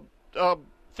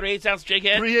 3/8 ounce jig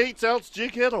head. 3/8 ounce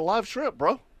jig head or live shrimp,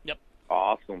 bro. Yep.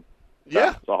 Awesome.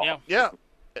 Yeah, That's awesome. yeah.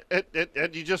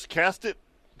 And you just cast it.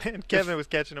 And Kevin was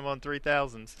catching them on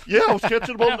 3000s. Yeah, I was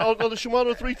catching them on the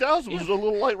Shimano 3000. It was a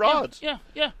little light rods. Yeah.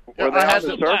 Were they I on had the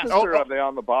some- surface or are they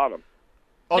on the bottom?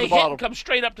 On They the bottom. come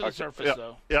straight up to the surface, Yeah,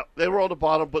 though. yeah, they were on the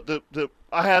bottom, but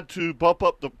I had to bump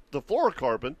up the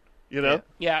fluorocarbon.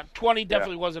 Yeah, 20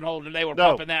 definitely wasn't holding. They were No.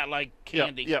 pumping that like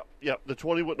candy. Yeah. The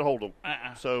 20 wouldn't hold them.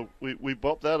 So we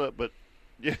bumped that up, but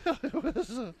yeah,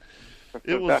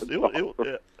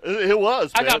 it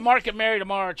was. I man. got Mark and Mary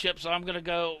tomorrow, Chip, so I'm going to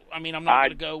go. I mean, I'm not going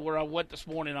to go where I went this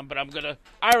morning, but I'm going to.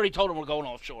 I already told them we're going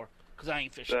offshore because I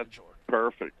ain't fishing That's inshore.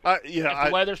 perfect. If the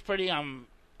weather's pretty, I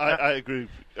agree.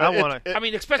 I want to. I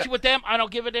mean, especially with them, I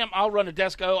don't give a damn. I'll run a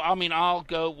Desco. I mean,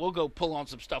 we'll go pull on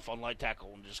some stuff on light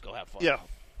tackle and just go have fun. Yeah.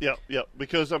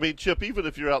 Because I mean, Chip, even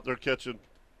if you're out there catching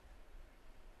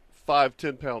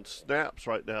 5-10 pound snaps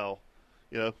right now,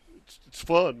 it's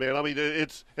fun, man. I mean,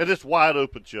 it's wide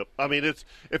open, Chip. I mean,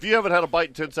 if you haven't had a bite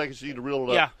in 10 seconds, you need to reel it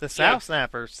up. Yeah, The South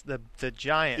Snappers, the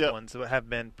giant ones, have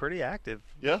been pretty active.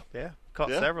 Yeah. Caught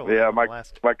several. Yeah, of them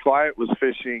last. my client was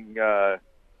fishing. The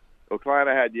client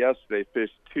I had yesterday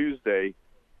fished Tuesday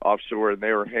offshore, and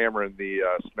they were hammering the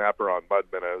snapper on mud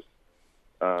minnows.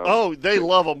 They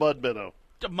love a mud minnow.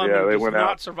 The mud minnow they does went not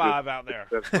out. survive out there.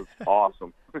 That was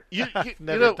awesome.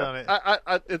 Never done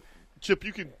it. Chip,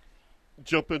 you can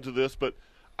jump into this, but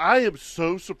I am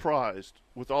so surprised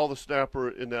with all the snapper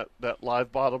in that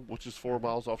live bottom, which is 4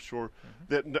 miles offshore,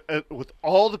 that with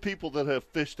all the people that have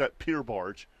fished that pier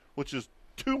barge, which is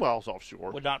 2 miles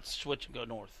offshore, Would not switch and go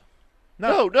north.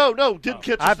 no, didn't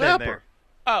catch a I've been snapper. there.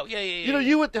 Oh yeah.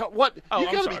 You would what? Oh, You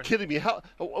I'm got to be sorry. kidding me! How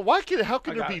can there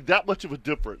got be it. that much of a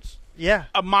difference? Yeah.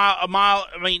 A mile. I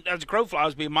mean, as a crow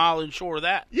flies, be a mile inshore of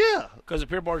that Yeah, because the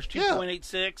pier barge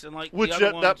 2.86 and like which the other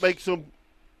that ones, makes them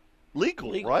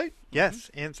legal, right? Yes,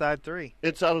 inside 3.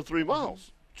 Inside of 3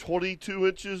 miles, 22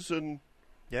 inches and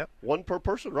Yep. 1 per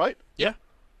person, right? Yeah.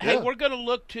 Hey, Yeah. we're going to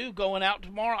look, too, going out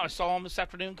tomorrow. I saw them this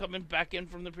afternoon coming back in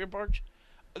from the pier barge.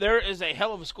 There is a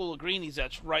hell of a school of greenies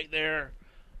that's right there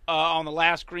on the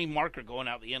last green marker going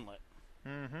out the inlet.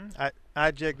 Mm-hmm.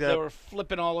 I jigged They up. were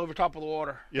flipping all over top of the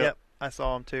water. Yep. I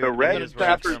saw them too. The red It was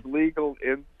snapper's racing. legal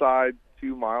inside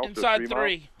 2 miles. Inside to 3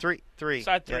 miles? 3. Three.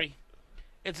 Inside Yeah. 3.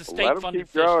 It's a Let them state-funded keep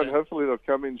fish. growing. then. Hopefully they'll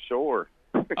come inshore.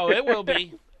 Oh, it will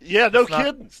be. Yeah, no It's not-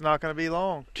 kidding. It's not going to be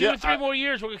long. 2 Yeah, or 3 more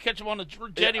years, we're going to catch them on the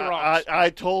jetty rocks. I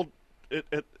told it.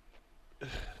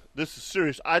 This is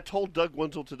serious. I told Doug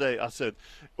Wenzel today. I said,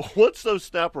 once those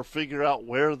snapper figure out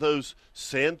where those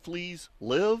sand fleas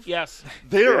live, Yes.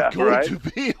 they're Yeah, going right. to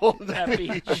be on That that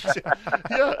beach. beach.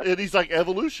 Yeah, and he's like,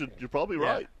 evolution. You're probably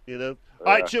Yeah. right. All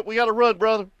right, Chip, we got to run,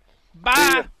 brother.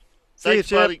 Bye. See you, Thanks,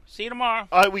 Chip. buddy. See you tomorrow.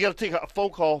 All right, we got to take a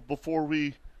phone call before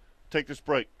we take this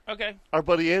break. Okay. Our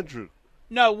buddy Andrew.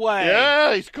 No way.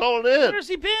 Yeah, he's calling in. Where's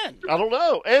he been? I don't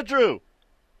know. Andrew.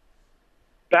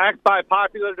 Backed by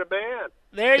popular demand.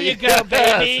 There you go, Yes,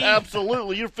 baby.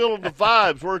 absolutely. You're feeling the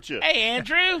vibes, weren't you? Hey,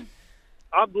 Andrew.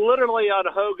 I'm literally on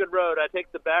Hogan Road. I take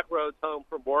the back roads home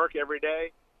from work every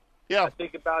day. Yeah. I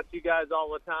think about you guys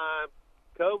all the time.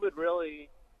 COVID really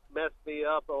messed me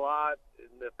up a lot in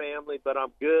the family, but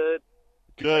I'm good.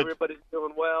 Good. Everybody's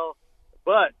doing well.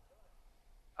 But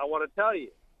I want to tell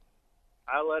you,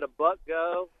 I let a buck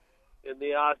go in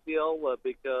the Osceola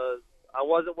because I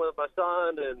wasn't with my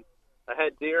son and I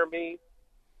had deer meat.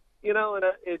 And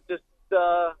it just,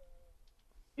 I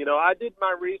did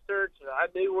my research. I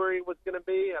knew where he was going to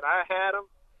be, and I had him.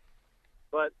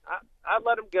 But I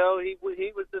let him go. He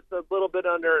was just a little bit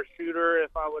under a shooter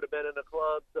if I would have been in a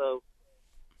club. So,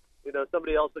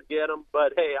 somebody else would get him.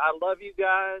 But, hey, I love you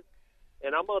guys,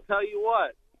 and I'm going to tell you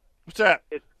what. What's that?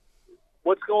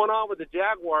 What's going on with the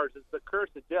Jaguars is the curse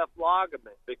of Jeff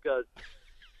Lageman because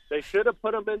they should have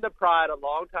put him into Pride a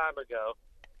long time ago.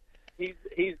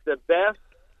 He's the best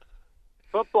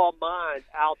football mind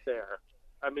out there.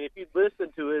 I mean, if you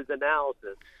listen to his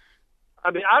analysis,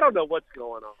 I mean, I don't know what's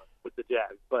going on with the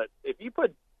Jags, but if you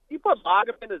put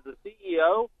Lageman as the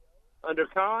CEO under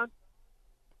Khan,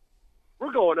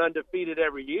 we're going undefeated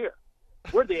every year.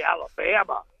 We're the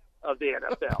Alabama of the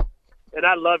NFL, and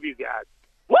I love you guys.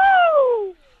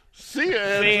 Woo! See you,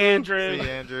 Andrew. See you,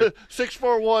 Andrew.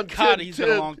 641. God, he's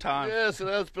been a long time. Yes, it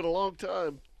has been a long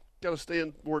time. Got to stay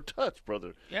in more touch,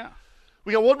 brother. Yeah.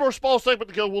 We got one more small segment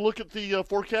to go. We'll look at the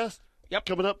forecast. Yep.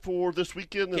 Coming up for this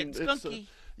weekend. Getting and skunky.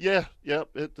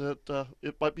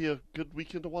 It might be a good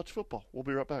weekend to watch football. We'll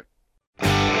be right back.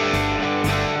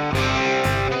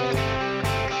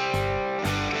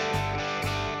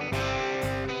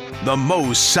 The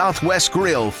Moe's Southwest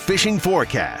Grill Fishing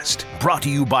Forecast, brought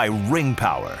to you by Ring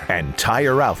Power and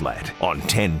Tire Outlet on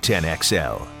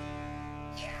 1010XL.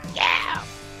 Yeah.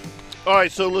 All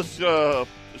right, so let's,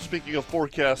 speaking of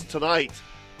forecast, tonight,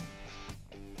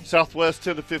 Southwest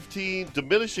 10 to 15,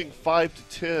 diminishing 5 to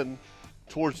 10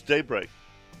 towards daybreak.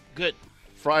 Good.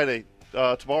 Friday,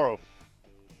 tomorrow,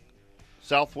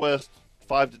 Southwest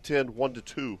 5 to 10, 1 to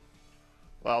 2.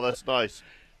 Wow, that's nice.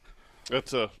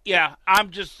 That's a I'm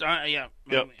just yeah.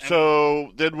 Yep.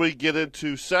 So then we get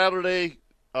into Saturday,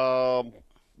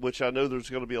 which I know there's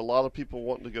going to be a lot of people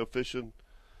wanting to go fishing.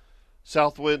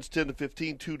 South winds 10 to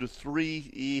 15, 2 to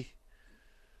 3.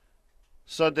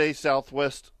 Sunday,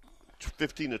 Southwest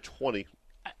 15 to 20.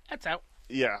 That's out.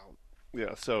 Yeah.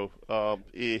 So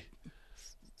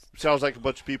sounds like a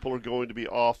bunch of people are going to be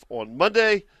off on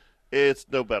Monday. It's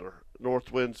no better.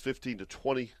 North winds 15 to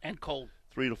 20. And cold.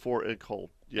 3 to 4 and cold.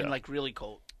 Yeah. And like really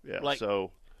cold. Yeah. Like,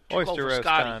 so Oyster roast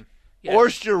time. Yeah.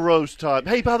 Oyster roast time.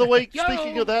 Hey, by the way,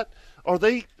 speaking of that, are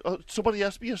they? Somebody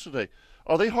asked me yesterday.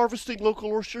 Are they harvesting local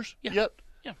oysters yet?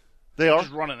 Yeah. They are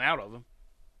just running out of them.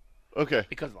 Okay.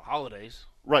 Because of the holidays.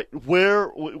 Right. Where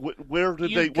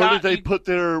did they put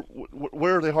their?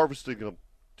 Where are they harvesting them?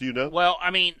 Do you know? Well,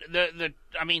 I mean,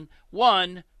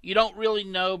 one, you don't really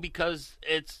know because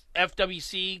it's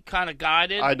FWC kind of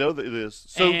guided. I know that it is.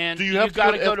 So and do you have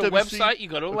got to go go to a website? You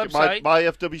go to a website.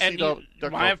 myfwc.com.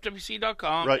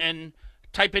 myfwc.com Right. and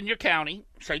type in your county,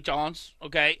 St. John's,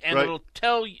 okay, and Right. it'll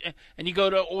tell you. And you go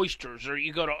to oysters, or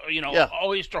you go to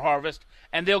oyster harvest,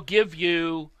 and they'll give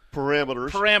you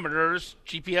parameters,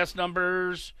 GPS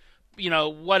numbers,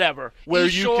 whatever. Where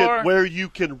you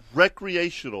can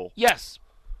recreational. Yes.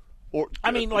 Or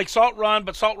I mean, like Salt Run,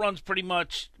 but Salt Run's pretty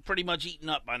much eaten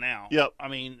up by now. Yep. I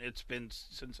mean, it's been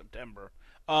since September.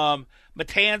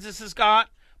 Matanzas has got,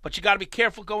 but you got to be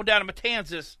careful going down to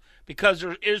Matanzas because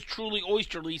there is truly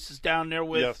oyster leases down there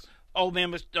with old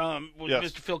man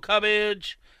Mr. Phil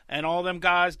Cubbage and all them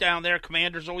guys down there.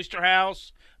 Commander's Oyster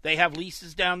House, they have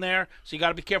leases down there, so you got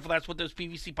to be careful. That's what those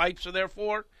PVC pipes are there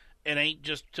for. It ain't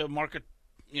just to mark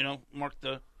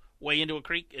the way into a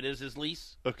creek. It is his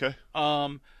lease. Okay.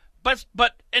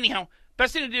 But anyhow,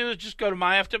 best thing to do is just go to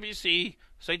myFWC,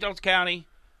 St. John's County,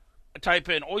 type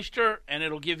in oyster, and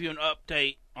it'll give you an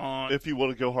update on if you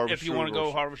want to go harvest.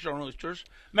 Harvest your own oysters.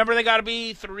 Remember, they got to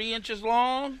be 3 inches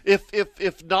long.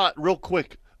 If not, real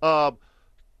quick,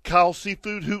 Kyle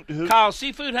Seafood, who? Kyle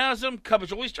Seafood has them.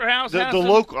 Cubbage Oyster House has them.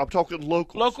 Local. I'm talking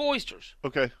local. Local oysters.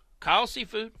 Okay. Kyle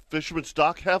Seafood. Fisherman's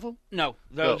Dock have them? No,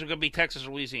 those are going to be Texas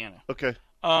or Louisiana. Okay.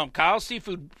 Kyle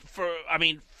Seafood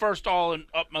first all and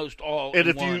utmost all. And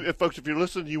if you're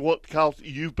listening, you want Kyle,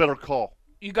 you better call.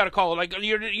 You got to call. Like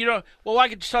you don't. Well, I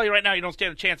can just tell you right now, you don't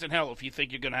stand a chance in hell if you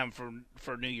think you're going to have them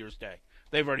for New Year's Day.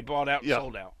 They've already bought out and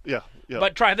sold out. Yeah.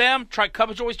 But try them. Try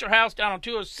Cubbage Oyster House down on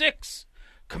 206.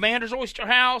 Commander's Oyster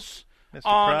House.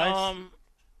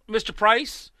 Mr.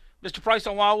 Price. Mr. Price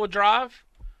on Wildwood Drive.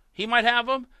 He might have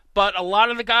them. But a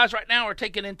lot of the guys right now are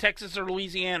taking in Texas or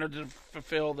Louisiana to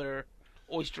fulfill their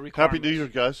oyster requirements. Happy New Year,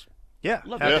 guys. Yeah,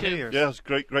 Happy New Year. Yeah, it's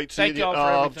great seeing you. Thank y'all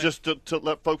for everything. Just to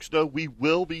let folks know, we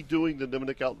will be doing the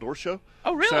Nimnik Outdoor Show.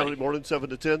 Oh, really? Saturday morning, 7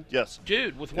 to 10. Yes.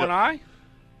 Dude, with one eye?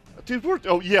 Dude,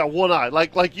 one eye.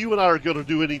 Like you and I are going to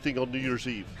do anything on New Year's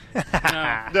Eve.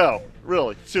 No. No,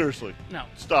 really, seriously. No.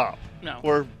 Stop.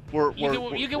 No.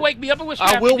 You can wake me up and wish me I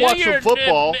Happy will New watch Year some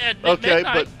football. at Okay,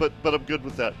 midnight. but I'm good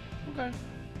with that. Okay.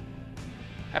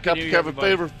 Happy New Captain Year, Kevin everybody.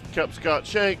 Favor, Captain Scott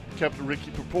Shank, Captain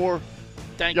Ricky Purpore.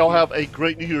 Thank Y'all you. have a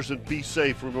great New Year's and be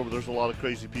safe. Remember, there's a lot of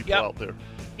crazy people out there.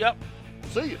 Yep.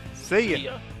 See you. See ya. See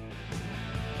ya.